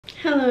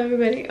Hello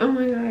everybody. Oh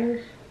my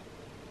gosh.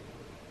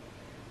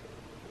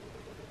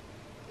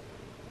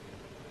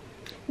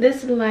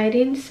 This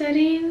lighting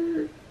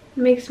setting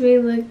makes me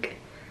look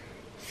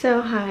so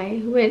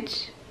high,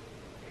 which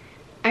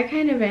I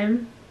kind of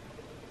am.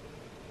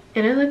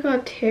 And I look all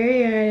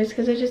teary-eyed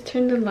because I just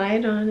turned the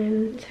light on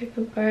and it's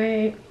like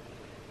bright.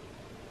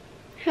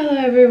 Hello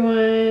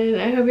everyone.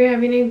 I hope you're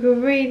having a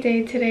great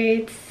day today.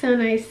 It's so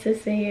nice to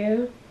see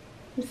you.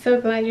 I'm so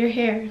glad you're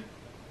here.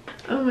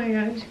 Oh my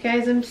gosh,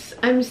 guys, I'm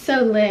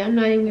so lit. I'm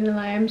not even gonna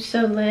lie, I'm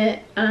so lit.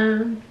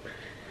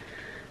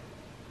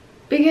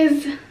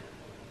 Because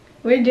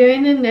we're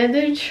doing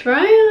another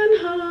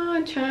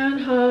try-on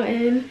haul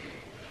in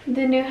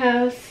the new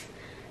house.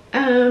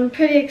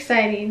 Pretty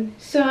exciting.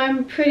 So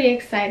I'm pretty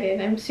excited.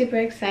 I'm super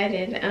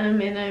excited.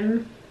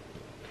 And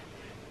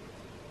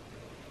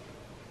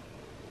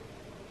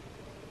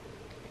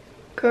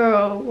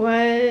girl,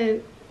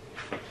 what?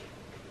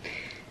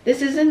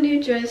 This is a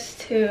new dress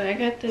too. I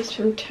got this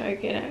from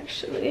Target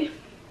actually.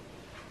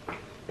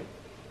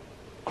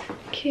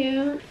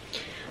 Cute.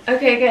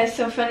 Okay guys,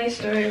 so funny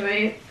story,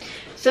 right?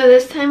 So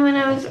this time when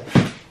I was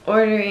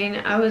ordering,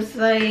 I was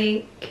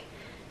like,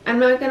 I'm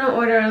not gonna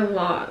order a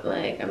lot.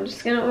 Like, I'm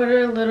just gonna order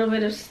a little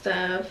bit of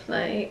stuff.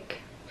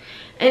 Like,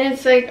 and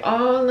it's like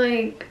all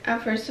like,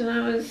 at first when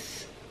I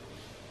was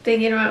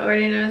thinking about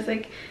ordering, I was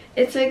like,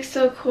 it's like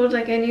so cold,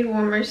 like I need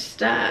warmer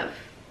stuff.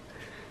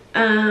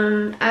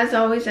 As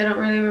always, I don't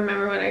really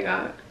remember what I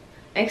got,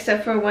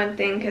 except for one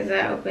thing because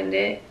I opened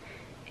it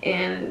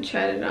and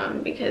tried it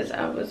on because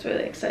I was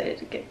really excited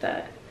to get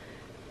that.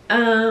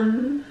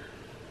 But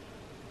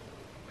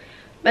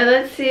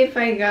let's see if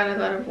I got a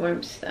lot of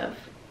warm stuff.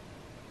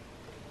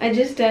 I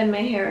just dyed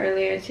my hair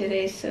earlier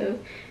today, so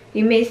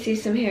you may see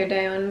some hair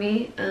dye on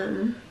me.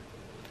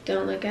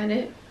 Don't look at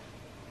it.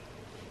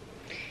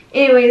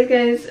 Anyways,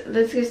 guys,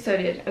 let's get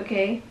started,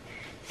 okay?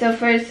 So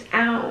first,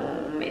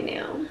 ow, my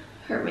nail.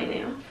 Hurt my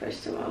nail,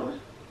 first of all.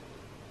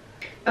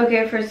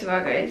 Okay, first of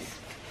all, guys.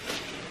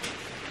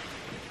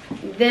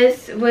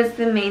 This was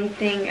the main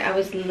thing I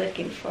was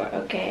looking for,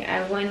 okay?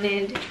 I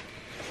wanted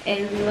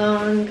a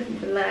long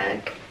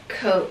black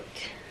coat.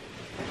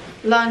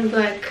 Long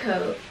black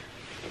coat.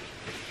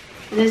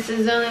 This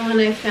is the only one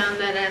I found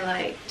that I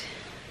liked.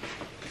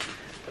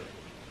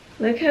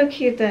 Look how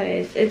cute that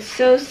is. It's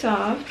so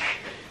soft.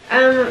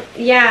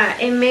 Yeah,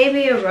 it may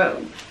be a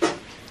robe.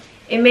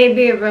 It may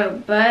be a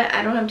robe, but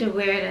I don't have to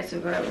wear it as a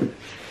robe.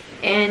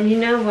 And you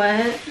know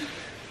what?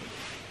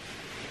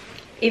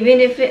 Even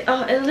if it,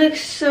 oh, it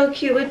looks so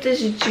cute with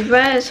this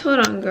dress.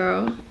 Hold on,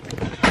 girl.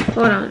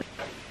 Hold on.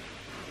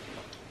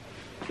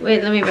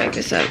 Wait, let me back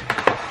this up.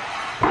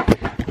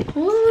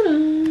 Hold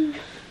on.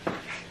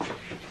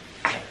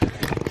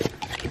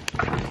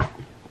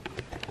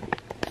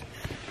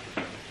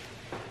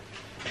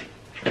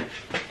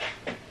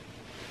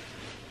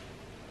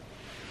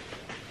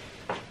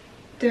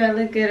 Do I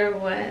look good or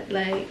what?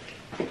 Like,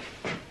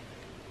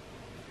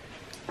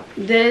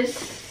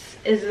 this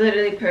is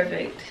literally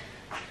perfect.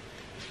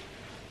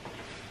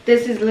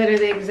 This is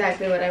literally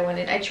exactly what I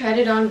wanted. I tried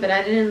it on, but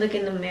I didn't look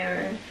in the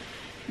mirror.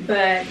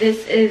 But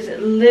this is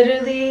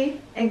literally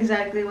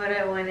exactly what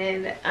I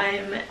wanted.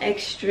 I'm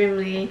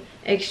extremely,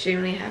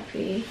 extremely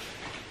happy.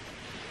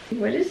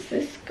 Where does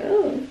this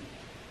go?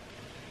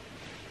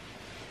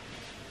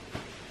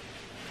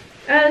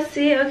 Oh,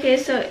 see? Okay,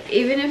 so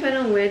even if I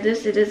don't wear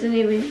this, it doesn't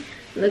even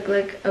look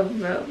like a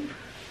robe.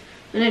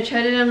 When I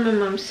tried it on, my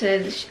mom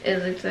said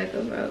it looked like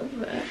a robe,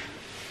 but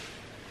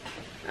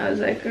I was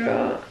like,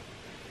 girl,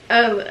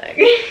 oh look.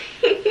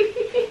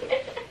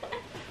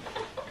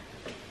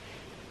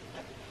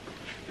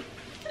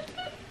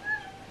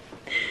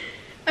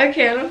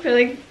 Okay, I don't feel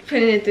like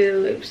putting it through the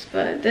loops,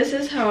 but this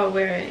is how I'll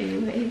wear it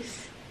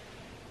anyways.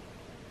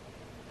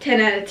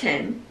 10 out of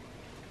 10.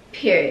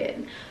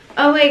 Period.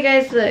 Oh wait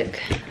guys, look.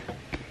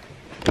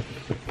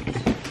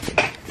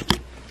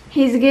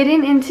 He's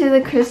getting into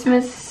the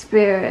Christmas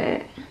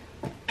spirit.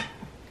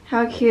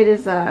 How cute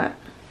is that?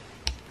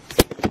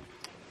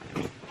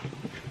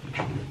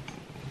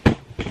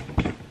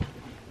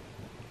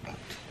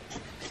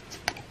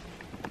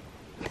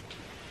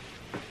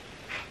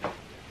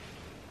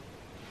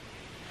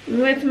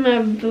 With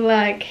my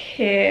black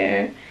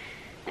hair.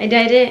 I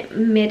dyed it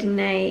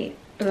midnight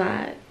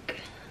black.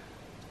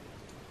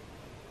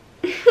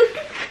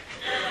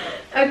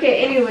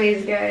 Okay,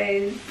 anyways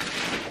guys.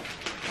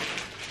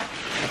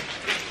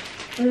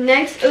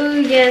 Next, oh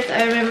yes,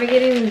 I remember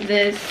getting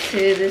this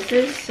too. This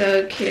is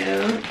so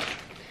cute.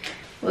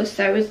 We'll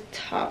start with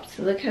tops.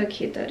 Look how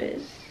cute that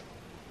is.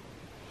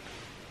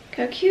 Look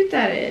how cute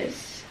that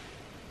is.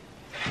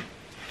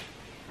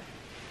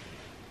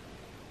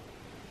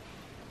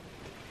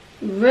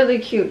 Really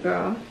cute,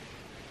 girl.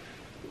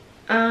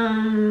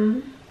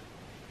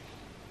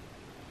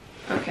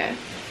 Okay.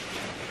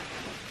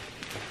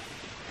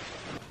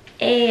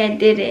 Hey, I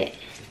did it.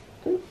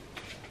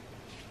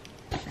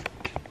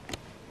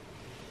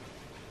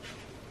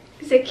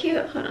 Is it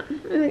cute? Hold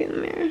on. Let me look in the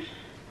mirror.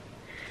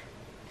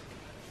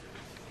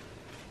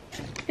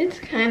 It's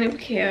kind of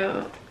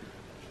cute.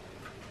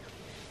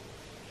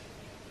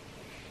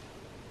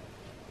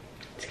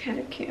 kind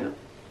of cute.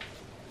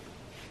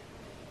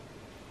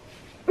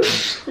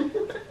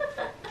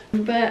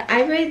 But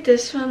I rate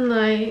this one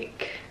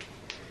like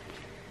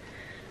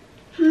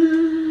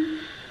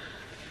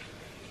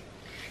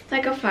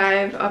like a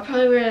 5. I'll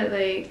probably wear it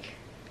like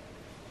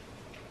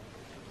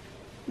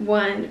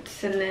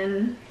once and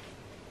then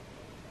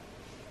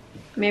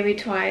maybe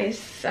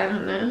twice, I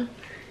don't know.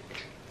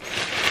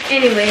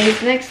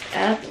 Anyways, next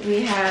up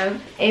we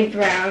have a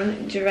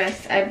brown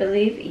dress, I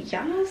believe.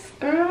 Yes,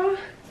 girl.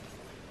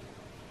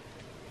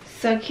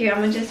 So cute. I'm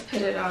gonna just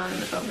put it on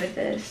over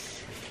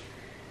this.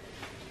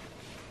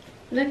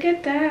 Look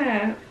at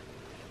that.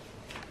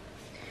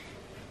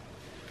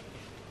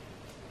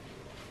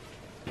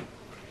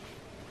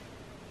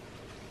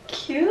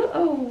 Cute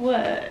or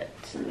what?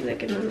 Let me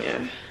look in the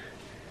mirror.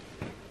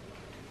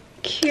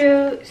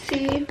 Cute.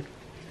 See,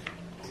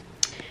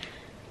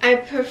 I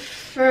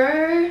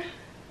prefer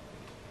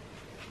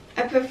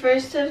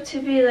stuff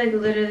to be like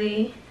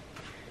literally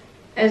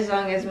as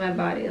long as my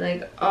body,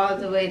 like all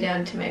the way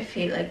down to my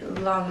feet, like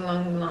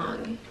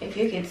long. If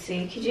you could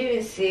see, could you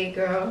even see,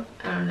 girl?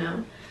 I don't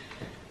know,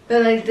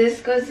 but like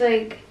this goes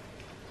like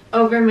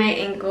over my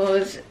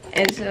ankles,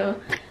 and so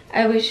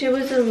I wish it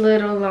was a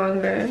little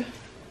longer.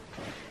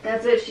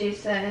 That's what she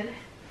said.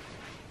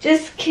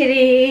 Just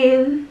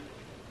kidding.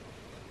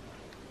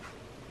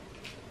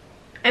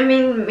 I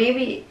mean,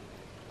 maybe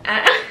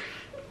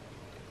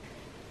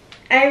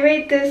I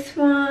rate this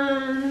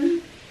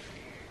one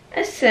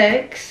a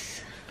 6.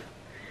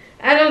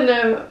 I don't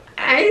know.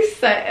 I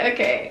suck.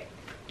 Okay.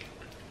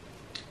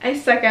 I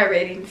suck at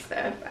rating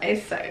stuff. I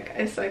suck.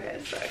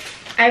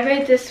 I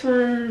rate this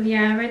one,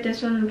 yeah, I rate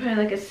this one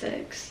probably like a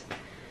 6.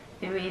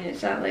 I mean,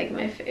 it's not like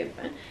my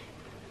favorite.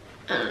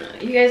 I don't know.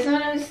 You guys know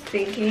what I was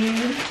thinking?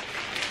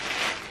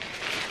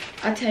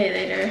 I'll tell you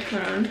later.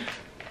 Hold on.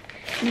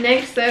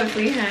 Next up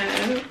we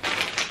have...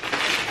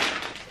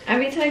 I'll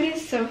be talking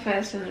so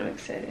fast when I'm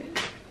excited.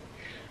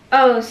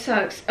 Oh,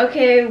 socks.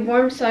 Okay,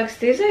 warm socks.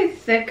 These are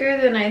thicker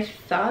than I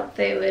thought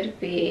they would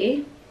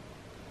be.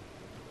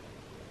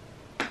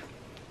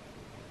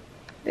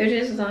 They're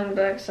just long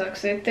black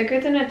socks. They're thicker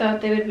than I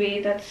thought they would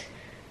be. That's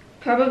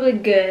probably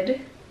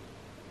good.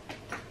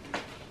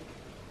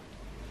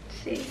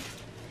 Let's see.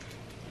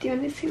 Do you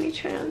want to see me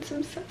try on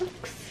some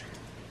socks?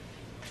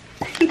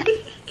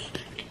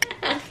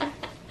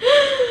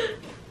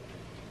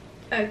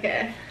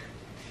 Okay.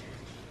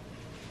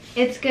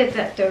 It's good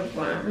that they're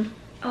warm.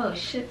 Oh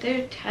shit,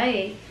 they're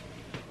tight.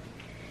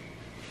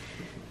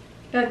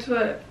 That's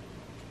what...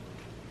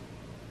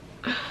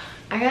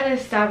 I gotta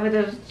stop with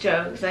those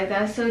jokes. Like,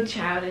 that's so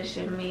childish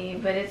of me,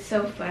 but it's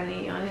so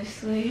funny,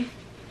 honestly.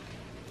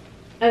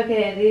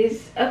 Okay,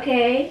 these...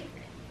 Okay.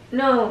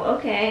 No,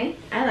 okay.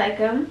 I like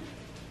them.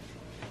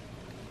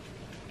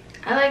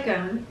 I like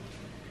them.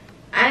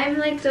 I'm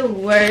like the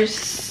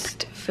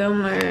worst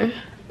filmer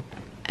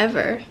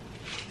ever.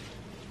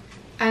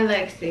 I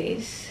like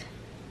these.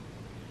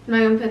 I'm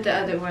not gonna put the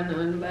other one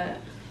on, but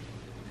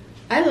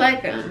I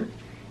like them.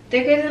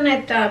 Thicker than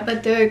I thought,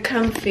 but they're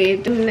comfy.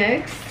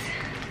 Next,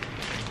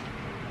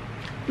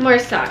 more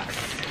socks.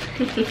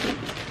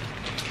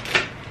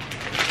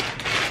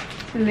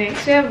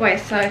 Next we have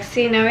white socks.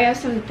 See, now we have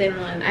some thin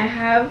one. I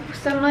have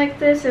some like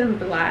this in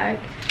black,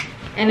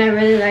 and I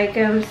really like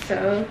them,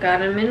 so got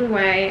them in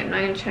white. I'm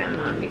not gonna try them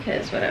on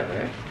because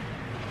whatever.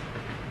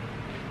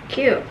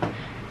 Cute.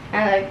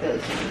 I like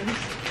those ones.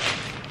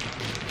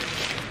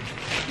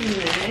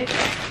 Next,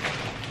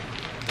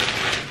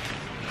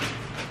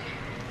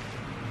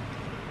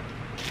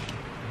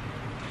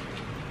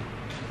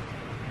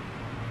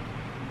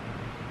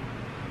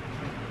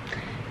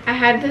 I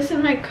had this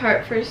in my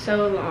cart for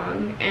so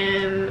long,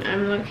 and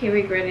I'm low-key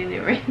regretting it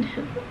right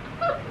now.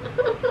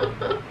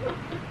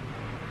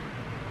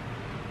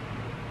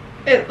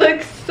 It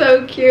looks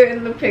so cute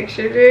in the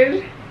picture,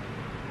 dude.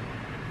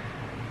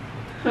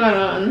 Hold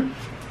on.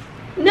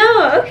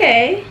 No,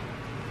 okay.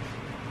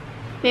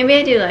 Maybe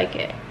I do like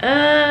it.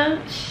 I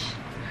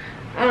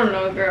don't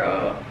know,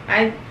 girl.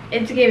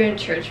 It's giving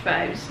church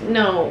vibes.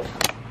 No,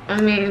 I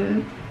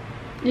mean,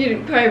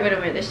 you probably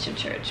wouldn't wear this to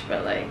church,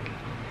 but like,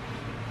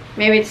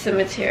 maybe it's the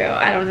material.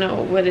 I don't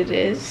know what it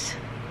is.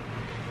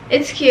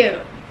 It's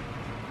cute.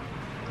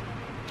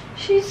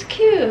 She's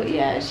cute.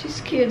 Yeah, she's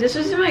cute. This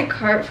was in my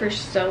cart for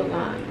so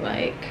long.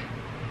 Like,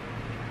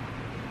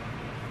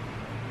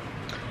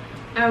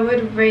 I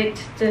would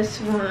rate this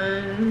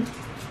one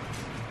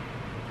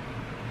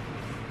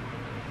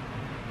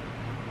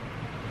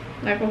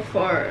like a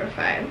 4 or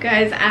 5.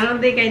 Guys, I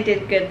don't think I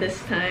did good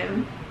this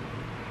time.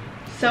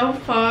 So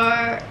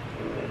far,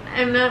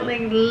 I'm not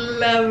like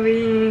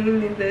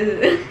loving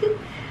this.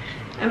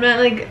 I'm not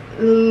like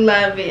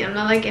loving. I'm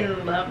not like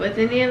in love with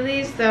any of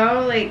these. They're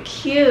all like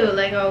cute.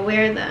 Like, I'll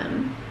wear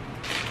them.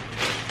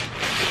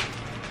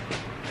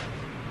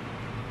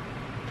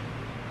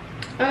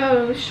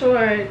 Oh,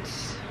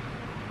 shorts.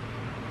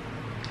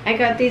 I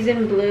got these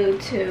in blue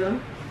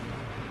too.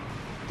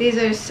 These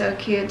are so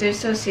cute. They're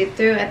so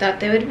see-through. I thought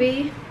they would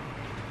be.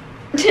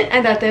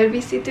 I thought they would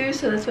be see-through,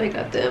 so that's why I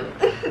got them.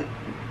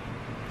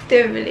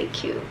 They're really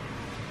cute.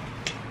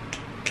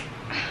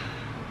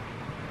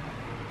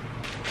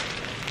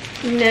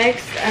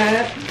 Next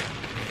up,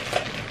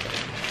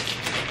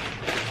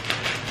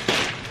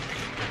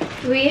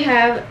 we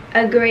have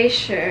a gray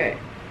shirt.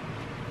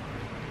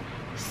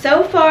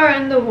 So far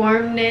on the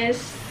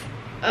warmness,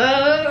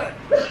 I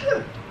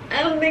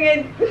don't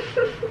think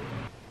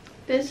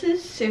this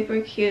is super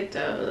cute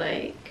though.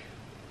 Like,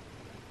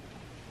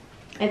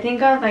 I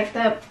think I like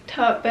that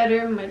top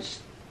better. I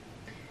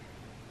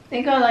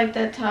think I like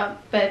that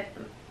top, but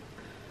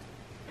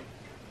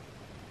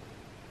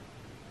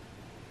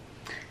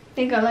I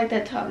think I like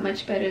that top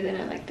much better than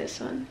I like this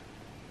one.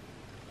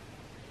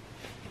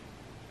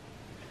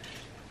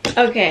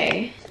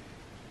 Okay,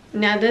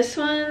 now this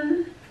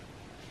one,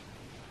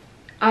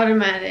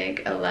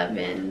 automatic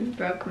 11,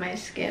 broke my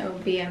scale,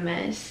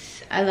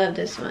 BMS. I love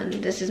this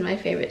one. This is my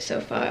favorite so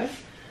far.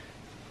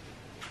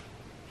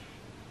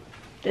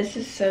 This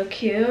is so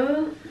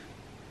cute.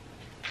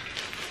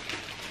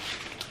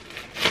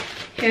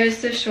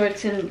 Here's the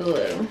shorts in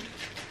blue.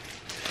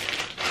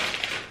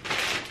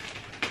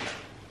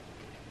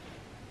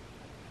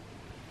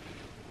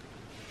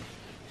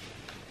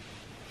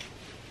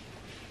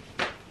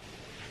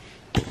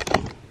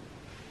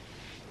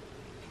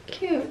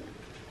 Cute.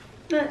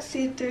 Not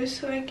see-through,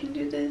 so I can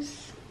do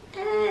this.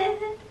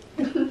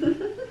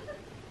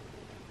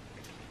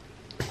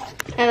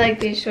 I like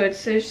these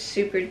shorts. They're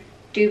super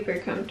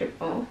duper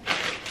comfortable.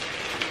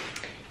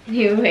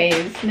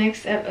 Anyways,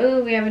 next up,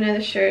 oh, we have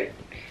another shirt.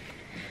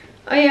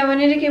 Oh yeah, I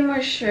wanted to get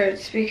more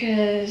shirts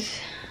because,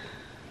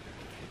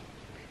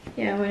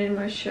 yeah, I wanted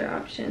more shirt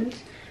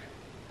options.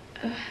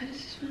 Oh, how does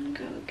this one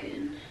go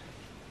again?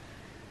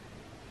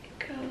 It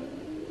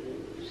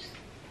goes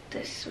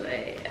this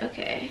way.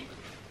 Okay,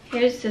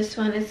 here's this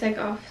one. It's like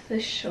off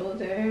the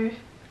shoulder.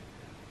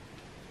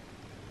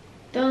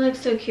 Don't look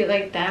so cute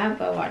like that,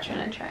 but watch when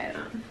I try it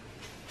on.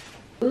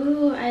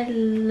 Ooh, I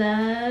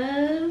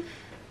love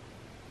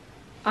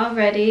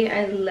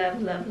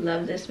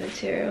this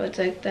material. It's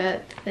like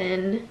that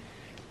thin,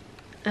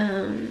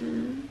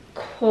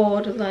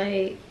 cold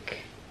like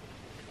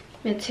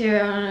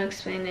material. I don't know how to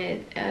explain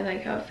it. I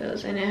like how it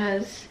feels, and it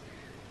has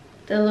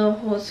the little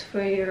holes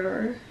for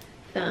your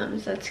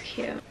thumbs. That's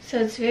cute.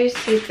 So it's very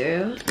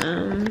see-through.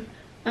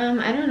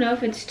 I don't know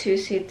if it's too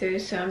see-through,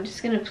 so I'm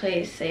just gonna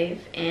play it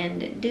safe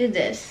and do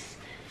this.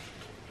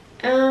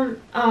 I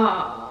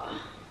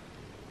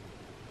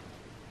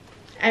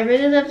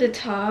really love the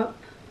top.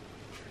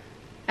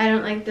 I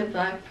don't like the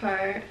black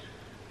part.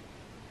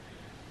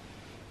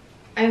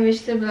 I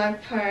wish the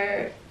black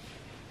part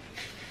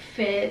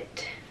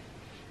fit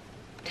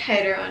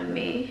tighter on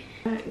me.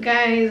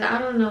 Guys, I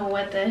don't know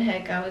what the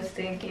heck I was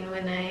thinking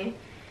when I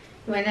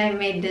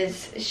made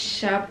this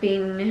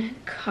shopping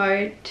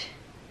cart.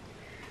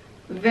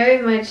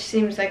 Very much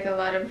seems like a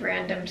lot of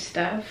random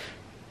stuff.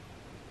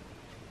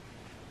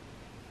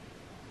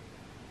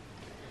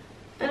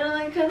 I don't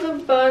like how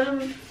the bottom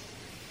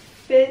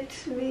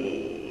fits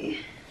me.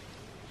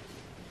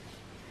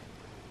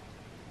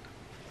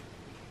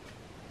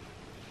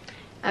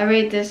 I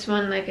rate this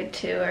one like a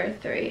 2 or a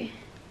 3.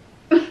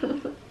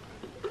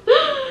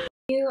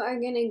 You are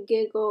gonna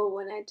giggle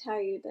when I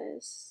tell you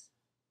this.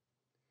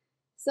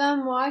 So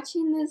I'm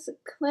watching this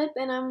clip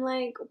and I'm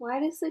like, why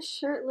does this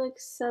shirt look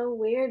so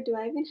weird? Do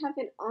I even have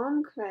it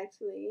on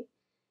correctly?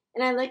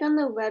 And I look on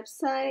the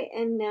website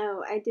and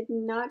no, I did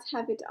not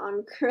have it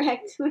on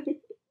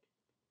correctly.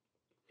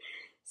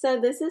 So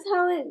this is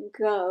how it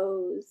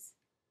goes.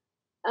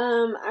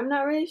 I'm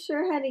not really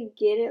sure how to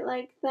get it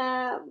like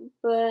that,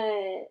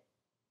 but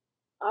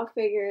I'll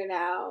figure it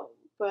out.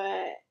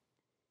 But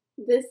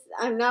this,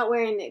 I'm not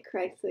wearing it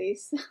correctly,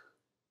 so.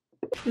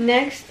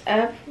 Next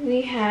up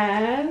we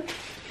have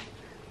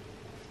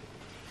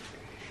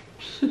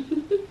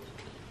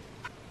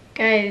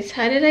guys,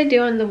 how did I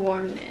do on the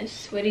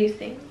warmness? What do you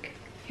think?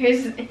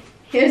 Here's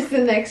the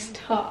next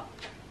top.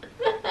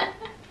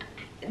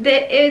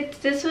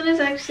 This one is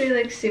actually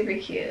like super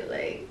cute.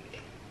 Like,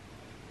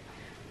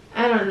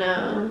 I don't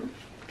know.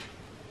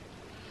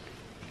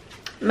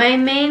 My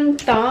main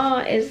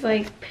thought is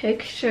like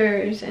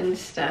pictures and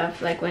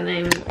stuff. Like when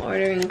I'm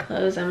ordering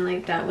clothes, I'm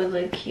like, that would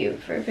look cute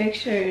for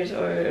pictures,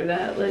 or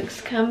that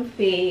looks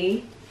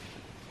comfy.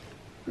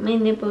 My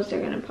nipples are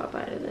gonna pop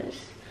out of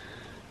this.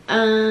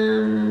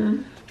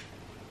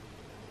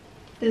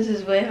 This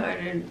is way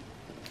harder,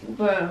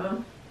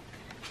 bro.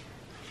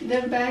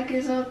 The back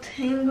is all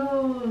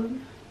tangled.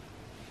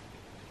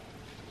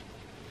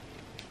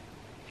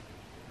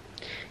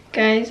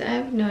 Guys, I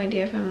have no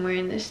idea if I'm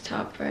wearing this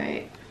top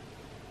right.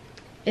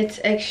 It's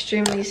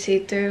extremely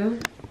see-through,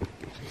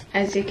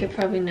 as you could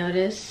probably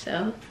notice,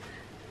 so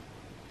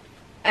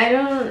I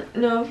don't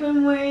know if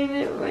I'm wearing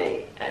it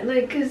right.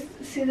 Like, cause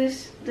see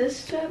this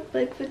strap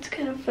like fits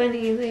kind of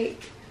funny.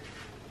 Like,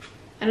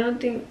 I don't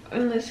think,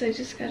 unless I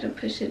just gotta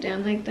push it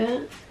down like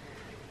that,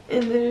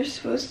 and then you're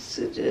supposed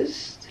to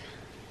just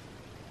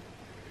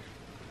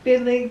be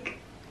like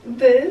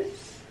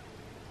this.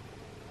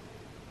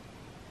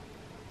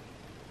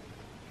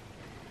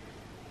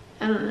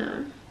 I don't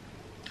know.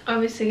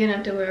 Obviously gonna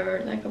have to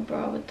wear like a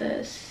bra with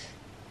this,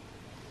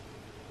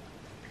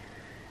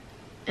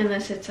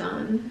 unless it's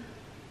on.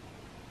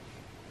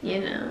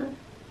 you know.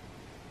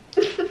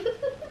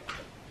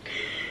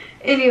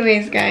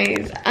 Anyways,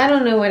 guys, I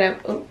don't know what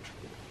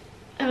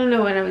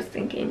I was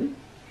thinking.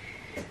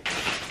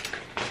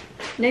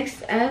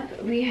 Next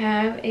up, we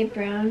have a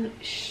brown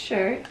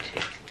shirt.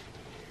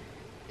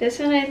 This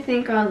one I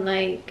think I'll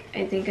like.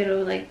 I think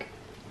it'll like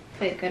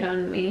fit good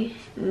on me,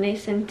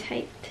 nice and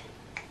tight.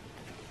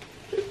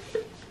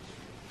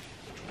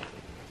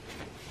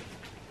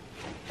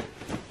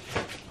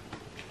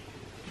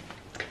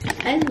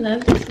 I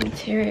love this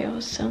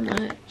material so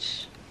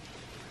much.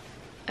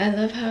 I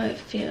love how it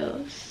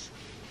feels.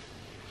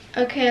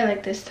 Okay, I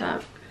like this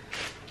top.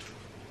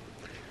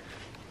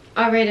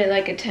 I'll rate it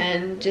like a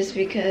 10 just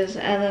because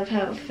I love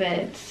how it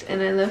fits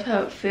and I love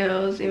how it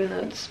feels, even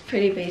though it's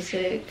pretty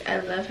basic. I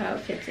love how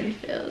it fits and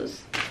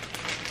feels.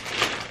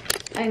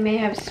 I may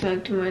have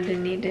smoked more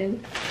than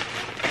needed.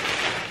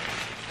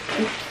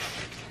 Oops.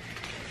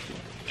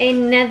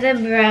 Another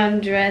brown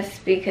dress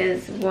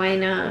because why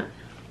not?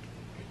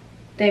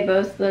 They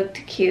both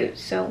looked cute,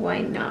 so why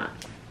not?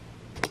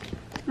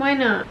 Why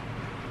not?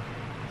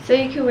 So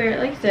you can wear it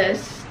like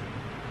this,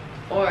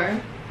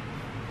 or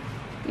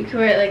you can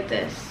wear it like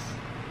this.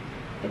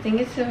 I think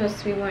it's supposed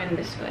to be worn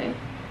this way.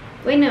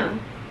 Wait, no.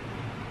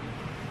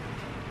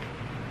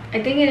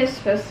 I think it is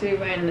supposed to be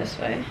worn this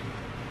way.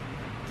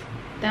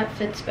 That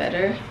fits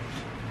better.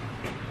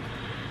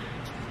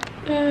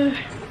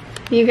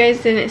 You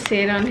guys didn't see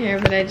it on here,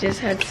 but I just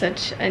had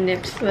such a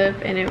nip slip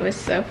and it was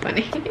so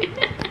funny.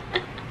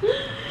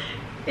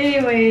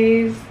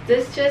 Anyways,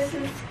 this dress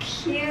is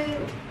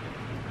cute.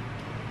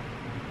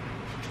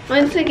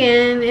 Once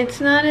again,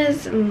 it's not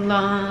as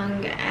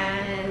long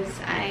as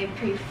I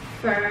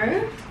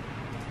prefer,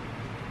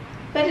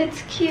 but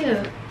it's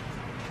cute.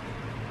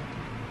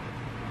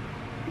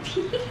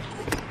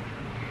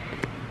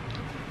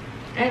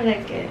 I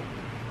like it.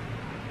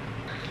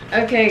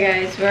 Okay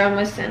guys, we're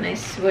almost done, I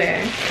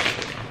swear.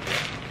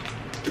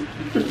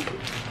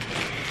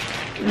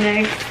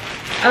 Next.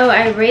 Oh,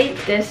 I rate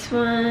this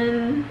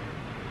one.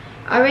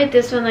 I'll rate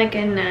this one like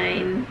a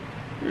 9.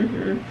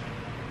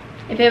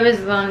 If it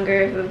was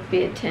longer, it would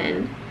be a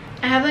 10.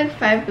 I have like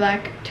 5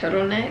 black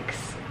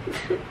turtlenecks.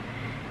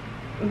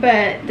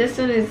 But this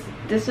one is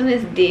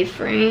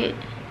different.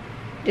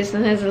 This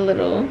one has a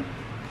little.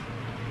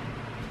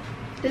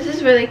 This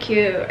is really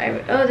cute.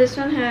 Oh, this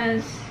one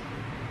has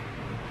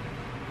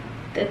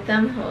the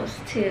thumb holes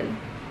too.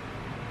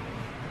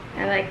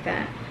 I like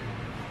that.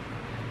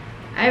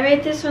 I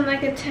rate this one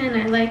like a 10.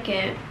 I like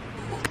it.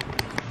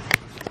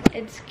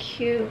 It's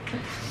cute.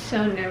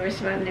 So nervous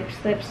about nip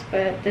slips,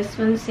 but this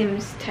one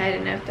seems tight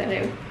enough that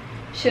I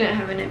shouldn't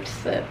have a nip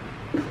slip.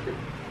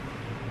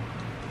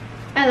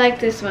 I like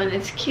this one.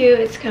 It's cute.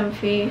 It's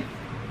comfy.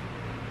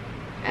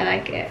 I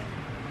like it.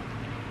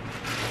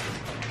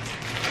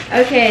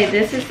 Okay,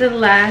 this is the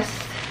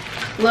last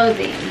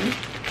clothing,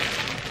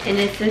 and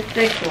it's a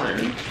thick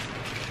one.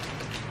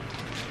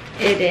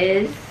 It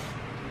is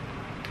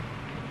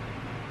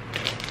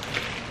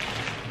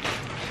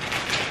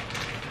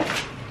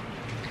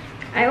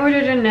I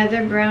ordered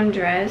another brown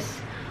dress.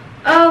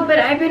 Oh, but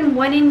I've been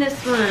wanting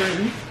this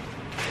one.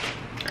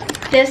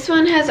 This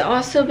one has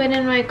also been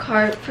in my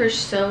cart for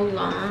so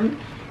long.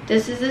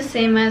 This is the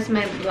same as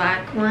my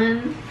black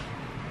one,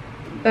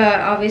 but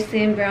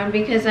obviously in brown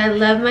because I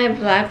love my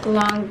black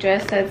long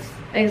dress that's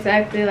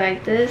exactly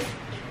like this.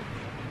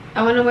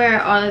 I want to wear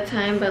it all the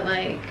time, but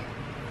like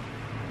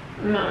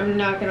I'm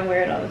not gonna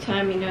wear it all the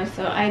time, you know,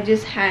 so I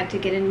just had to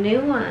get a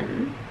new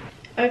one.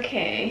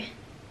 Okay,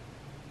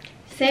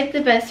 save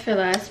the best for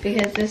last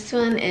because this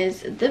one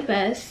is the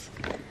best.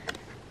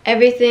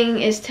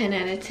 Everything is 10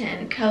 out of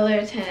 10.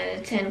 Color 10 out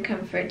of 10.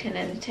 Comfort 10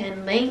 out of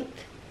 10.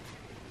 Length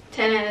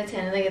 10 out of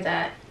 10. Look at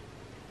that.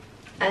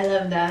 I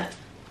love that.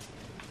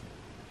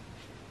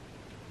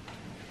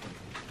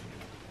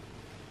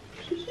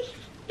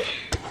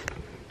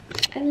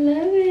 I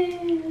love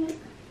it.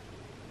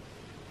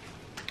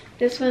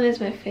 This one is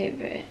my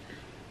favorite.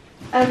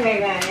 Okay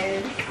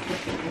guys.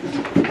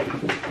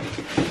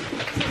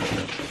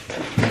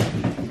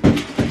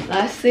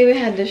 Lastly, we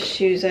had the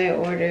shoes I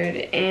ordered,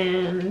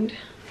 and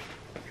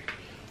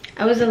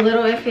I was a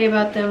little iffy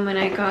about them when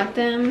I got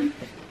them,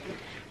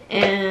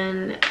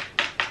 and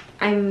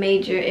I'm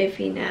major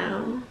iffy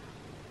now,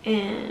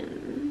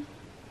 and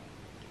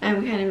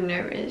I'm kind of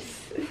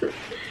nervous.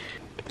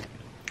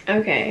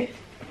 Okay.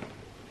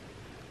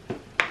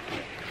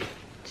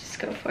 Just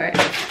go for it.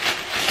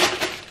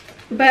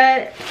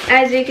 But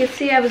as you can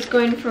see, I was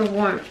going for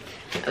warmth.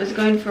 When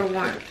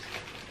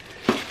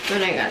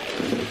I got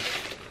them.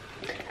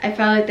 I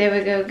felt like they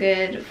would go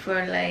good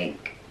for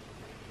like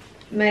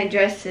my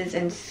dresses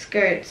and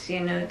skirts, you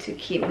know, to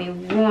keep me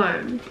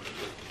warm.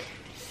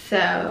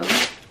 So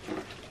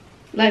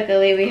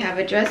luckily we have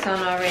a dress on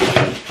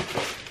already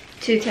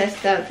to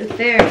test out the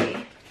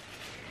theory.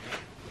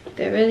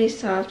 They're really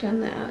soft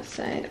on the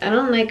outside. I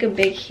don't like a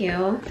big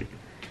heel,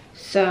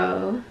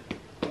 so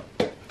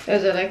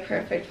those are like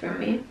perfect for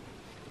me.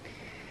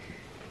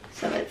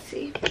 So let's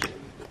see.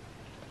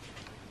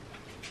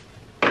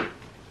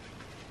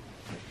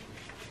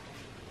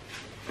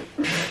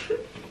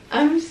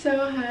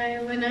 so high.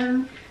 When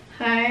I'm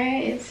high,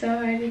 it's so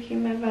hard to keep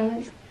my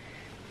balance.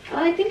 Oh,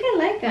 I think I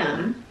like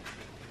them.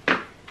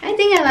 I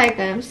think I like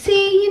them.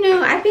 See, you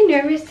know, I've been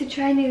nervous to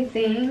try new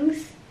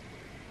things,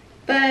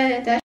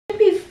 but that should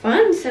be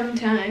fun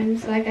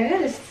sometimes. Like, I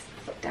gotta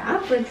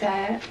stop with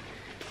that.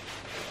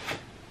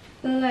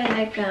 Ooh, I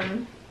like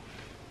them.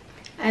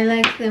 I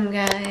like them,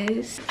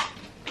 guys.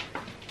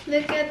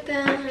 Look at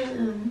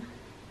them.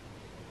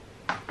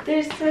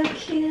 They're so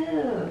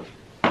cute.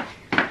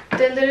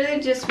 They're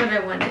literally just what I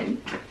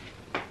wanted.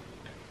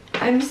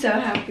 I'm so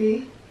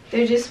happy.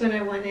 They're just what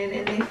I wanted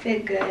and they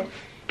fit good.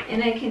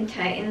 And I can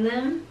tighten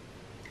them.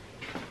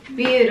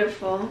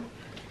 Beautiful.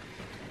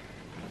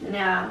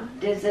 Now,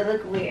 does it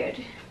look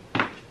weird?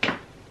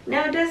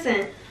 No, it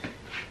doesn't.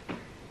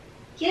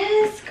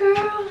 Yes,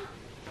 girl.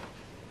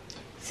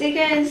 See,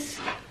 guys,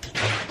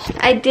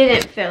 I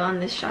didn't fail on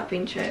this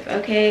shopping trip,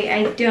 okay?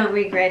 I don't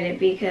regret it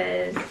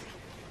because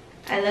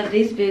I love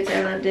these boots,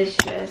 I love this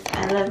dress,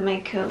 I love my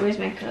coat. Where's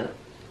my coat?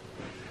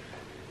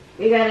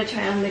 We gotta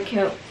try on the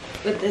coat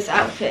with this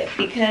outfit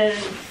because,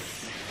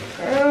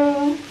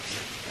 girl,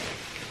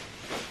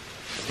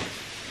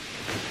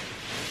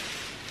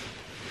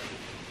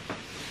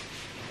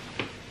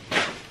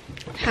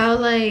 how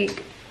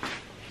like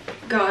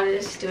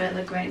goddess do I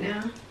look right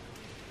now?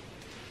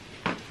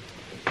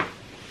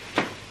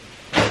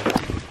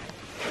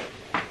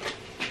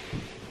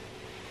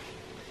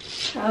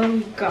 How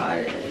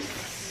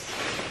goddess.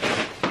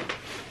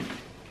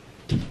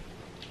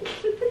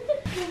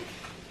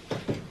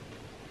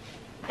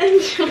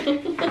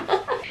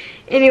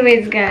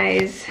 Anyways,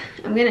 guys,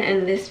 I'm gonna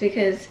end this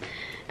because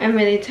I'm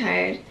really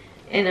tired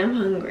and I'm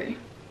hungry.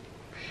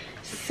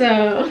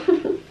 So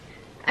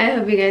I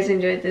hope you guys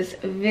enjoyed this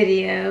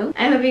video.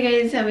 I hope you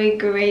guys have a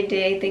great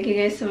day. Thank you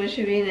guys so much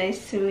for being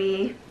nice to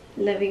me.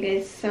 Love you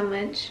guys so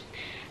much.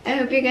 I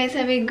hope you guys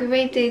have a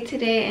great day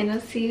today and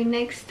I'll see you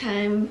next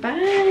time.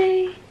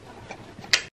 Bye.